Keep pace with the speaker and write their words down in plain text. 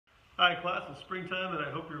Hi class, it's springtime and I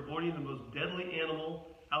hope you're avoiding the most deadly animal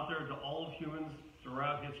out there to all of humans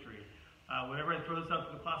throughout history. Whenever I throw this out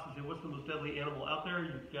to the class and say, what's the most deadly animal out there?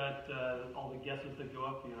 You've got all the guesses that go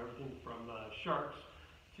up, everything from sharks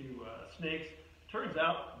to snakes. Turns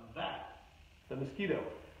out that the mosquito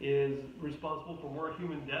is responsible for more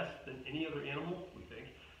human deaths than any other animal, we think.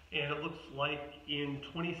 And it looks like in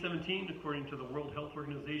 2017, according to the World Health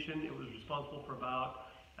Organization, it was responsible for about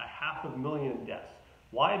 500,000 deaths.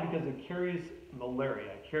 Why? Because it carries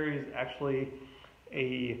malaria. It carries actually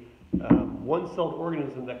a one-celled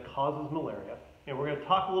organism that causes malaria. And we're going to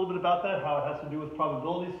talk a little bit about that, how it has to do with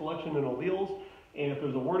probability, selection, and alleles. And if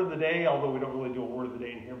there's a word of the day, although we don't really do a word of the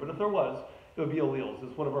day in here, but if there was, it would be alleles.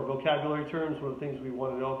 It's one of our vocabulary terms, one of the things we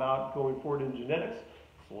want to know about going forward in genetics.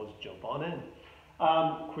 So let's jump on in.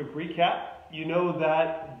 Quick recap. You know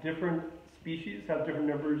that different species have different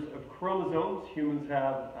numbers of chromosomes. Humans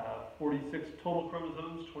have 46 total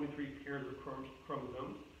chromosomes, 23 pairs of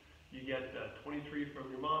chromosomes. You get 23 from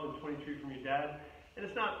your mom and 23 from your dad. And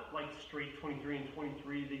it's not like straight 23 and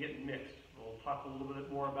 23, they get mixed. We'll talk a little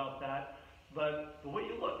bit more about that. But the way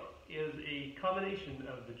you look is a combination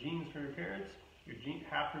of the genes from your parents,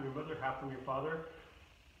 half from your mother, half from your father.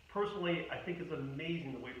 Personally, I think it's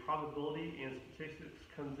amazing the way probability and statistics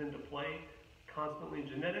comes into play constantly in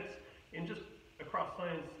genetics and just across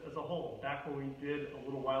science as a whole. Back when we did a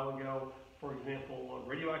little while ago, for example,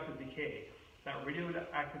 radioactive decay. That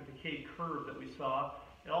radioactive decay curve that we saw,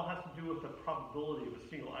 it all has to do with the probability of a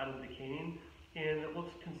single atom decaying, and it looks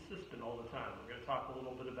consistent all the time. We're going to talk a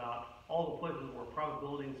little bit about all the places where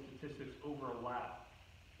probability and statistics overlap,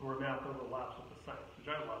 where math overlaps with the science, which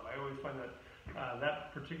I love. I always find that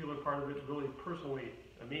that particular part of it is really personally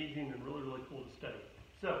amazing and really, really cool to study.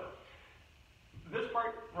 So, this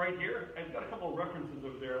part right here, I've got a couple of references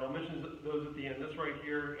over there. I'll mention those at the end. This right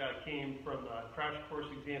here came from a crash course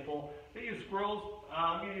example. They use squirrels.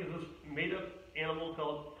 I'm going to use this made-up animal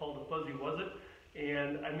called a fuzzy wuzzy,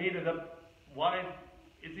 and I made it up. Why?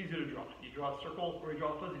 It's easy to draw. You draw a circle or you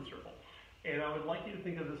draw a fuzzy circle. And I would like you to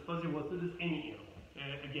think of this fuzzy wuzzy as any animal.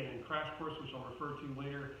 And again, in crash course, which I'll refer to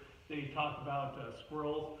later, they talk about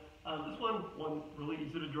squirrels. This one really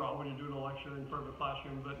easy to draw when you're doing a lecture in front of a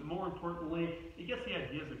classroom, but more importantly, it gets the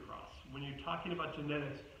ideas across. When you're talking about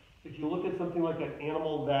genetics, if you look at something like an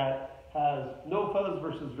animal that has no fuzz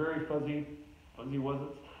versus very fuzzy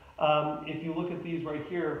wuzzits, if you look at these right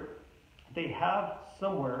here, they have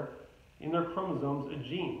somewhere in their chromosomes a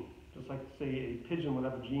gene. Just like, say, a pigeon would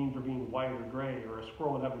have a gene for being white or gray, or a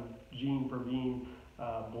squirrel would have a gene for being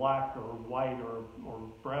black or white or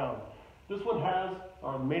brown. This one has,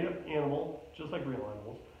 our made-up animal, just like real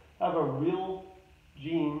animals, have a real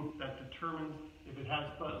gene that determines if it has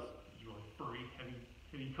fuzz, it's really furry,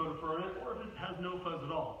 heavy coat of fur on it, or if it has no fuzz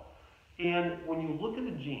at all. And when you look at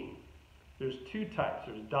a gene, there's two types.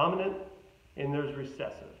 There's dominant and there's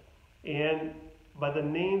recessive. And by the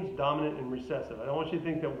names dominant and recessive, I don't want you to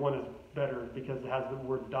think that one is better because it has the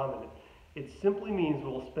word dominant. It simply means,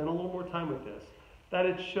 we'll spend a little more time with this, that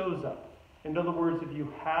it shows up. In other words, if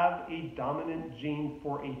you have a dominant gene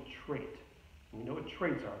for a trait, we know what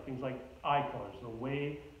traits are, things like eye colors, the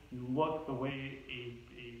way you look, the way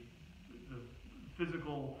the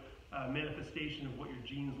physical manifestation of what your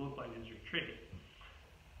genes look like is your trait.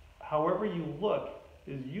 However you look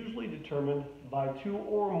is usually determined by two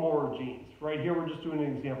or more genes. Right here we're just doing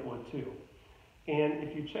an example of two. And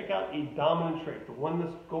if you check out a dominant trait, the one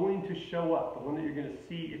that's going to show up, the one that you're going to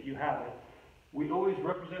see if you have it, we always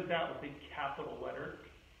represent that with a capital letter.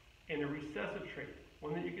 And a recessive trait,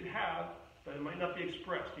 one that you could have, but it might not be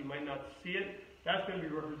expressed, you might not see it, that's going to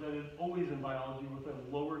be represented always in biology with a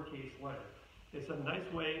lowercase letter. It's a nice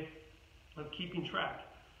way of keeping track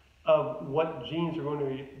of what genes are going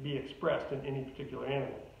to be expressed in any particular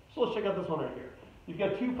animal. So let's check out this one right here. You've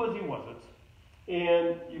got two fuzzy wuzzits,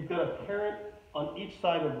 and you've got a parent on each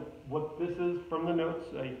side of what this is from the notes,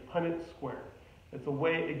 a Punnett square. It's a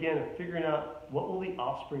way, again, of figuring out what will the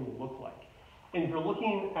offspring look like. And if you're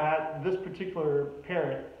looking at this particular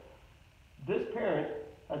parent, this parent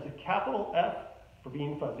has a capital F for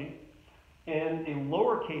being fuzzy and a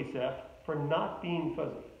lowercase f for not being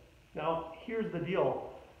fuzzy. Now, here's the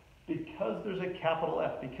deal. Because there's a capital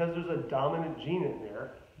F, because there's a dominant gene in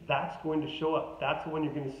there, that's going to show up. That's the one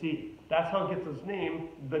you're going to see. That's how it gets its name,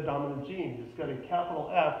 the dominant gene. It's got a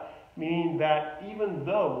capital F, meaning that even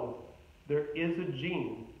though there is a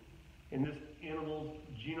gene in this animal's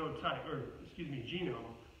genome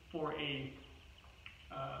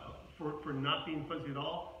for not being fuzzy at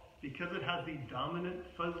all, because it has the dominant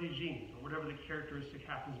fuzzy gene, or whatever the characteristic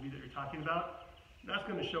happens to be that you're talking about, that's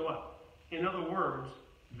going to show up. In other words,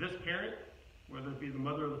 this parent whether it be the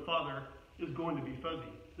mother or the father, is going to be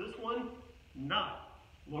fuzzy. This one, not.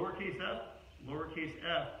 Lowercase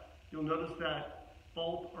f, you'll notice that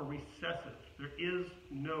both are recessive. There is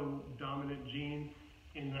no dominant gene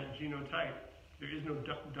in that genotype. There is no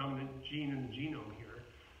dominant gene in the genome here.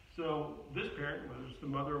 So this parent, whether it's the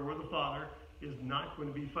mother or the father, is not going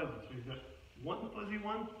to be fuzzy. So you've got one fuzzy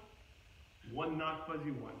one, one not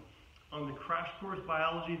fuzzy one. On the Crash Course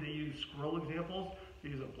Biology, they use squirrel examples. They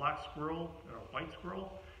use a black squirrel and a white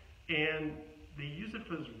squirrel. And they use it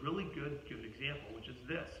for this really good example, which is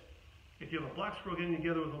this. If you have a black squirrel getting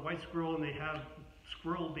together with a white squirrel and they have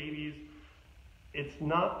squirrel babies, it's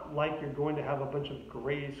not like you're going to have a bunch of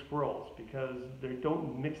gray squirrels because they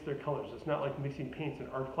don't mix their colors. It's not like mixing paints in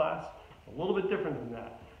art class. It's a little bit different than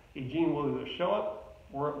that. A gene will either show up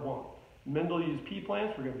or it won't. Mendel used pea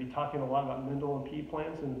plants. We're going to be talking a lot about Mendel and pea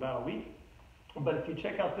plants in about a week. But if you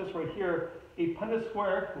check out this right here, a Punnett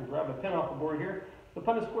square, and grab a pen off the board here, the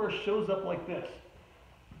Punnett square shows up like this.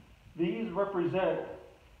 These represent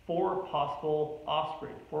 4 possible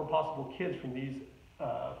offspring, 4 possible kids from these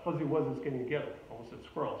fuzzy wuzzes getting together. Almost said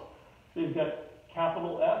squirrels. So you've got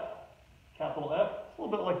capital F. It's a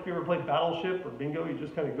little bit like if you ever played Battleship or Bingo. You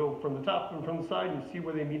just kind of go from the top and from the side and you see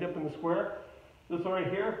where they meet up in the square. This one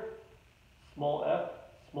right here, small f.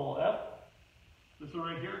 This one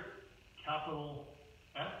right here, capital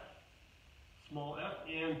F, small f,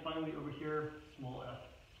 and finally over here, small f.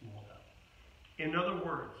 In other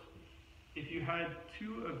words, if you had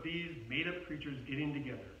 2 of these made-up creatures getting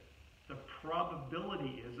together, the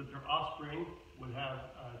probability is that their offspring would have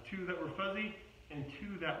 2 that were fuzzy and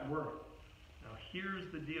 2 that weren't. Now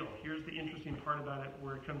here's the deal. Here's the interesting part about it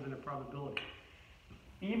where it comes into probability.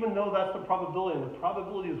 Even though that's the probability, and the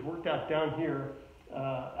probability is worked out down here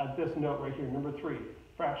at this note right here, number 3,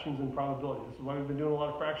 fractions and probability. This is why we've been doing a lot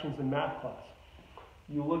of fractions in math class.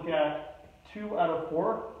 You look at 2 out of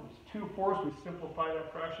 4. There's 2/4. We simplify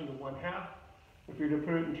that fraction to 1/2. If we were to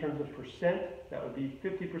put it in terms of percent, that would be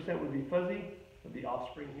 50% would be fuzzy, would be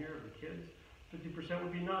offspring here, the kids. 50%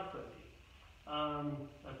 would be not fuzzy.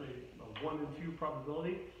 That's a 1 in 2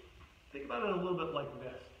 probability. Think about it a little bit like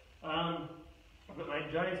this. I've got my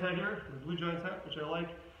Giants hat here, the blue Giants hat, which I like.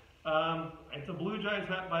 It's a blue Giants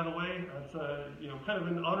hat, by the way. It's kind of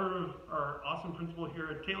in honor of our awesome principal here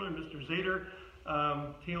at Taylor, Mr. Zader.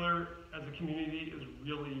 Taylor, as a community, is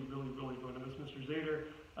really going to miss Mr. Zader.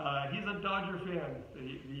 He's a Dodger fan.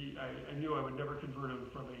 I knew I would never convert him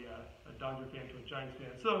from a Dodger fan to a Giants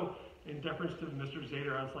fan. So, in deference to Mr.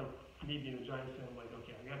 Zader, I was like, me being a Giants fan, I'm like,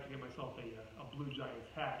 okay, I'm going to have to get myself a blue Giants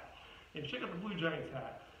hat. And check out the blue Giants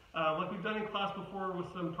hat. Like we've done in class before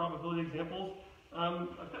with some probability examples, I've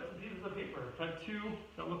got some pieces of paper. I've got 2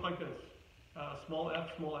 that look like this. Small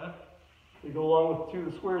f. They go along with 2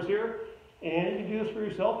 of the squares here. And you can do this for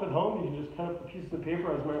yourself at home. You can just cut up the pieces of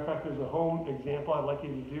paper. As a matter of fact, there's a home example I'd like you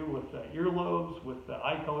to do with earlobes, with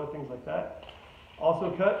eye color, things like that.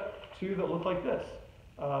 Also cut 2 that look like this.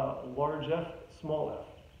 Large f, small f.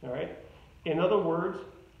 All right? In other words,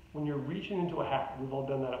 when you're reaching into a hat, we've all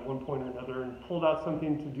done that at one point or another, and pulled out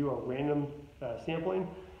something to do a random sampling,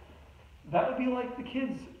 that would be like the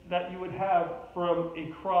kids that you would have from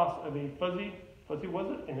a cross of a fuzzy was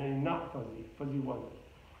it, and a not fuzzy was it.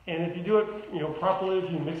 And if you do it, properly,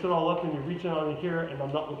 if you mix it all up and you're reaching on here, and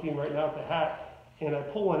I'm not looking right now at the hat, and I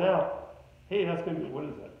pull one out, hey, that's going to be, what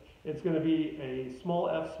is that? It's going to be a small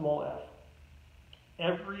f.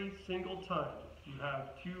 Every single time you have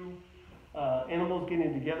 2 animals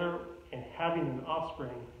getting together and having an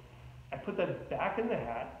offspring, I put that back in the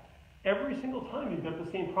hat. Every single time you've got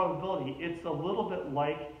the same probability. It's a little bit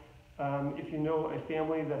like if you know a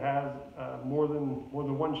family that has more than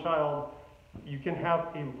one child, you can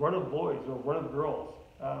have a run of boys or a run of girls.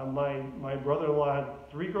 My brother-in-law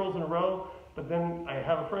had 3 girls in a row, but then I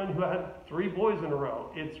have a friend who had 3 boys in a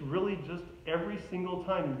row. It's really just every single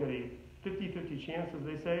time you've got a 50-50 chance, as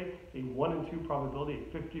they say, a 1 in 2 probability,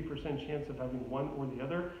 a 50% chance of having one or the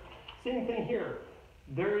other. Same thing here.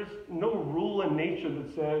 There's no rule in nature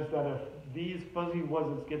that says that if these fuzzy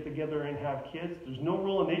wuzzes get together and have kids, there's no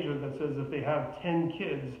rule in nature that says if they have 10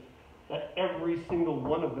 kids, that every single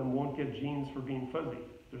one of them won't get genes for being fuzzy.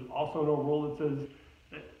 There's also no rule that says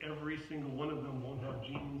that every single one of them won't have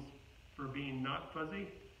genes for being not fuzzy.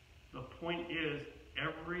 The point is,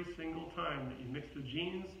 every single time that you mix the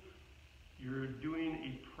genes, you're doing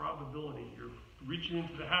a probability. You're reaching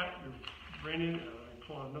into the hat, you're bringing, I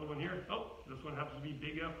pull out another one here. Oh, this one happens to be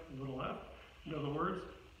big F, little f. In other words,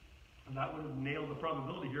 that would have nailed the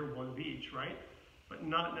probability here, 1 of each, right? But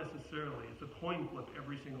not necessarily. It's a coin flip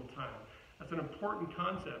every single time. That's an important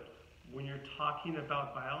concept when you're talking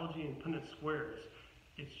about biology and Punnett squares.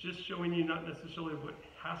 It's just showing you not necessarily what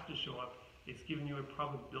has to show up. It's giving you a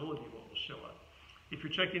probability of what will show up. If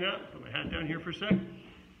you're checking out, put my hat down here for a sec.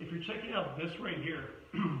 If you're checking out this right here,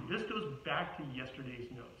 this goes back to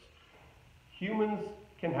yesterday's notes. Humans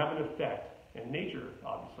can have an effect, and nature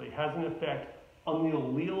obviously has an effect on the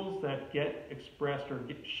alleles that get expressed or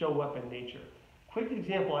show up in nature. Quick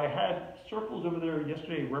example, I had circles over there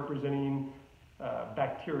yesterday representing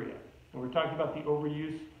bacteria. And we're talking about the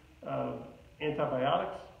overuse of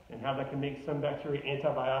antibiotics and how that can make some bacteria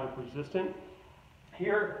antibiotic resistant.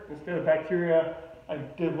 Here, instead of bacteria, I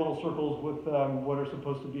did little circles with what are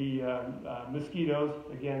supposed to be mosquitoes.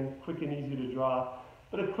 Again, quick and easy to draw.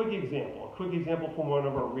 But a quick example from one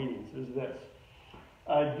of our readings is this.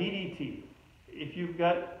 DDT. If you've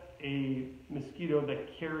got a mosquito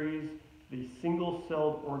that carries the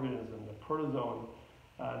single-celled organism, the protozoan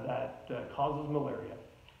that causes malaria,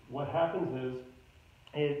 what happens is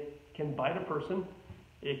it can bite a person.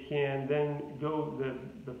 It can then go,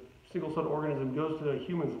 the single-celled organism goes to the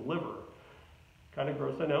human's liver. Kind of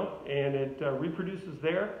gross, I know. And it reproduces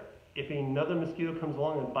there. If another mosquito comes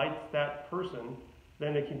along and bites that person,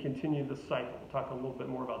 then it can continue the cycle. We'll talk a little bit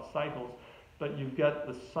more about cycles. But you've got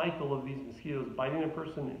the cycle of these mosquitoes biting a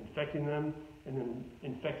person, infecting them, and then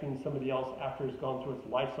infecting somebody else after it's gone through its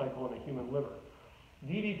life cycle in a human liver.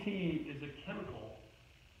 DDT is a chemical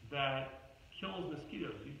that kills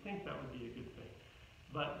mosquitoes. You'd think that would be a good thing.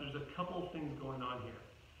 But there's a couple of things going on here.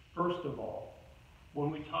 First of all,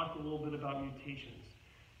 when we talked a little bit about mutations,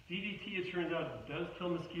 DDT, it turns out, does kill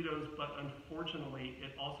mosquitoes, but unfortunately,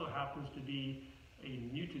 it also happens to be a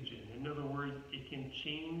mutagen. In other words, it can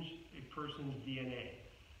change a person's DNA.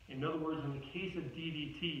 In other words, in the case of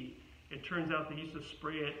DDT, it turns out they used to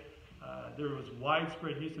spray it. There was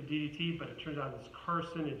widespread use of DDT, but it turns out it's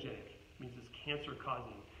carcinogenic. It means it's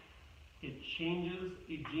cancer-causing. It changes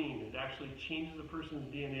a gene. It actually changes a person's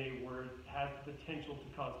DNA where it has the potential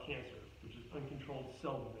to cause cancer, which is uncontrolled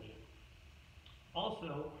cell division.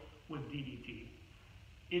 Also, with DDT,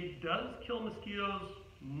 it does kill mosquitoes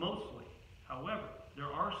mostly. However, there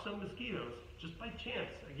are some mosquitoes, just by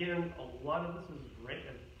chance, again, a lot of this is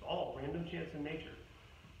it's all random chance in nature.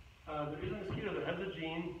 There is a mosquito that has a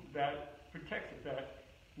gene that protects it, that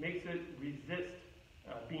makes it resist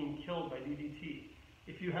being killed by DDT.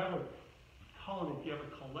 If you have a colony, if you have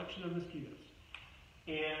a collection of mosquitoes,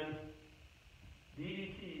 and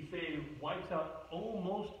DDT, say, wipes out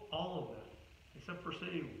almost all of them, except for,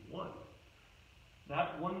 say, one.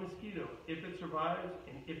 That one mosquito, if it survives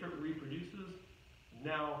and if it reproduces,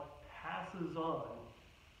 now passes on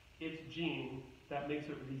its gene that makes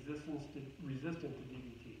it resistant to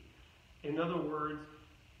DDT. In other words,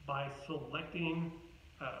 by selectively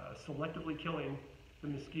killing the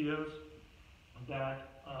mosquitoes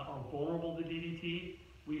that are vulnerable to DDT,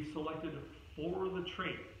 we've selected for the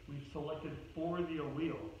trait, we've selected for the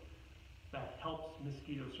allele that helps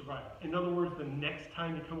mosquitoes survive. In other words, the next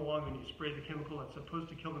time you come along and you spray the chemical that's supposed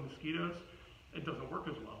to kill the mosquitoes, it doesn't work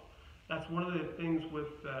as well. That's one of the things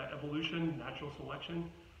with evolution, natural selection,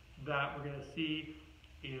 that we're going to see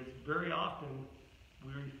is very often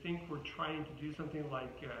we think we're trying to do something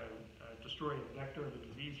like destroy a vector of a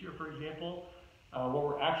disease here, for example. What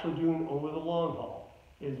we're actually doing over the long haul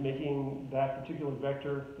is making that particular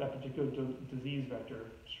vector, that particular disease vector,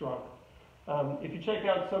 stronger. If you check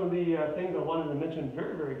out some of the things I wanted to mention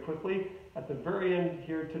very, very quickly at the very end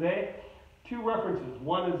here today, two references.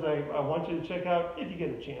 One is I want you to check out if you get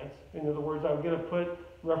a chance. In other words, I'm going to put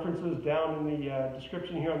references down in the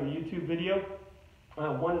description here on the YouTube video.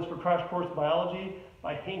 One is for Crash Course Biology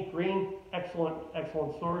by Hank Green. Excellent,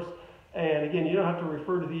 excellent source. And again, you don't have to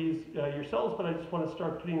refer to these yourselves, but I just want to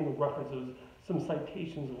start putting in the references, some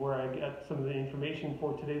citations of where I get some of the information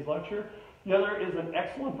for today's lecture. The other is an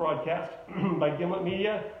excellent broadcast by Gimlet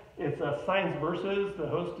Media. It's Science Versus. The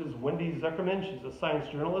host is Wendy Zuckerman. She's a science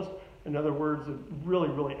journalist. In other words, a really,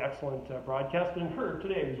 really excellent broadcast. And her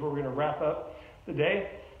today is where we're going to wrap up the day.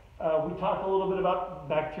 We talked a little bit about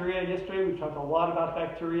bacteria yesterday. We talked a lot about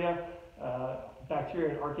bacteria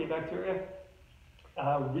and archaebacteria.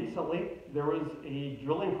 Recently, there was a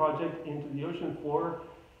drilling project into the ocean floor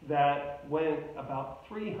that went about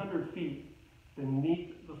 300 feet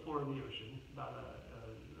beneath the floor of the ocean, about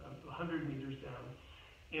 100 meters down.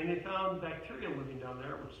 And they found bacteria living down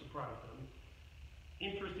there, which surprised them.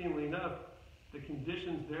 Interestingly enough, the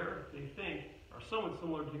conditions there, they think, are somewhat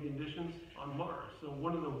similar to the conditions on Mars. So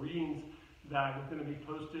one of the readings that is going to be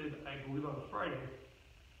posted, I believe, on Friday,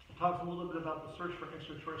 talks a little bit about the search for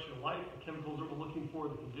extraterrestrial life, the chemicals that we're looking for,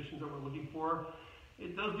 the conditions that we're looking for.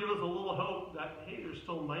 It does give us a little hope that, hey, there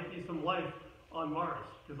still might be some life on Mars,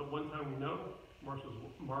 because at one time we know Mars was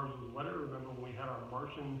wetter. Remember when we had our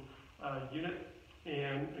Martian unit?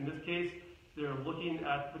 And in this case, they're looking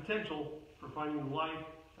at the potential for finding life,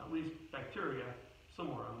 at least bacteria,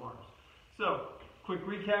 somewhere on Mars. So, quick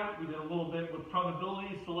recap. We did a little bit with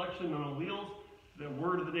probability, selection, and alleles. The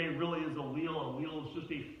word of the day really is allele. Allele is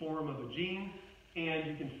just a form of a gene, and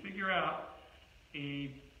you can figure out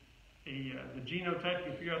the genotype. You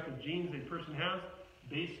can figure out the genes a person has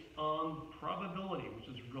based on probability, which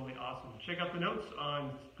is really awesome. Check out the notes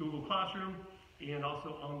on Google Classroom and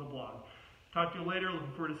also on the blog. Talk to you later.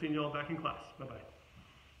 Looking forward to seeing you all back in class. Bye-bye.